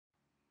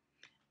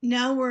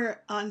Now we're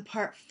on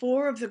part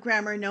 4 of the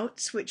grammar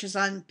notes, which is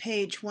on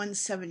page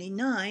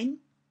 179.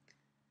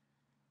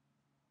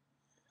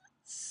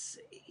 Let's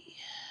see.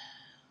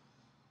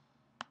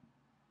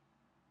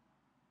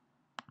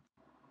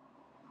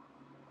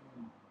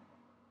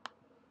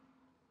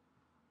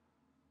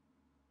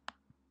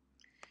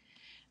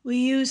 We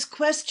use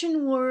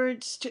question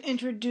words to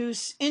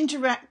introduce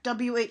indirect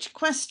WH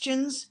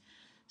questions.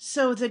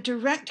 So the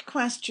direct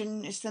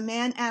question is the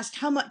man asked,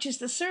 "How much is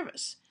the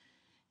service?"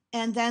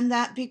 And then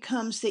that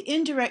becomes the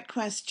indirect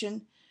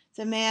question.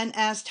 The man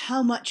asked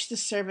how much the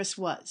service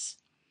was.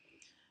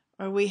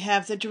 Or we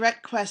have the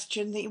direct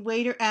question. The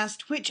waiter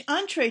asked, "Which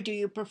entree do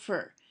you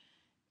prefer?"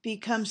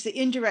 Becomes the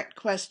indirect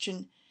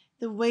question.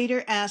 The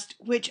waiter asked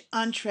which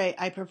entree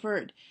I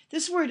preferred.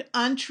 This word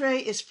entree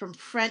is from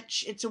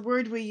French. It's a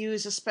word we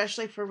use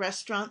especially for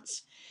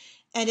restaurants,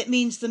 and it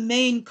means the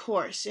main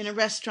course. In a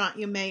restaurant,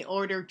 you may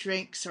order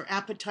drinks or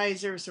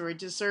appetizers or a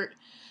dessert,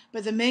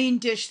 but the main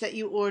dish that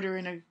you order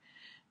in a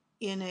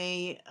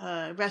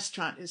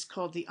restaurant is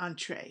called the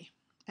entree.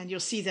 And you'll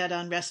see that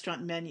on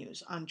restaurant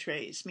menus.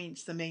 Entrees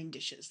means the main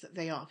dishes that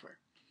they offer.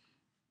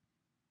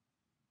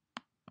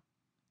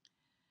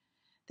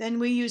 Then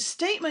we use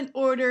statement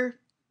order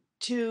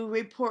to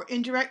report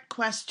indirect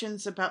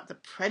questions about the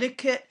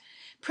predicate.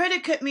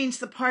 Predicate means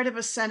the part of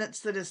a sentence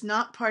that is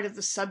not part of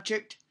the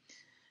subject.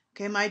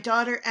 Okay, my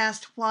daughter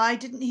asked, "Why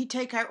didn't he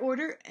take our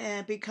order?"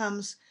 And it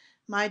becomes,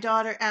 my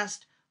daughter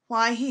asked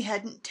why he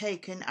hadn't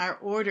taken our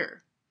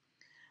order.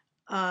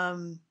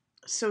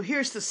 So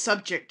here's the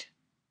subject,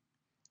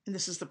 and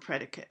this is the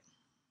predicate.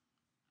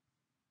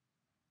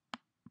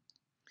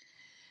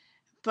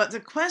 But the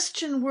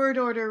question word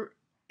order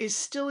is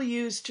still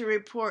used to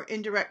report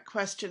indirect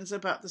questions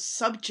about the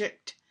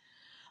subject.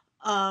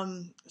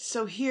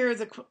 So here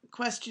the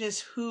question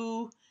is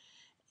who,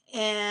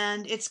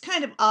 and it's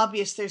kind of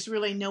obvious there's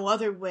really no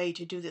other way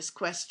to do this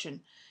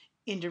question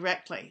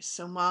indirectly.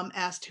 So Mom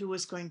asked who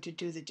was going to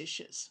do the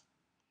dishes.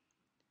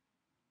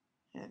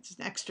 And it's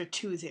an extra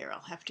 2 there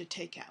I'll have to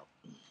take out.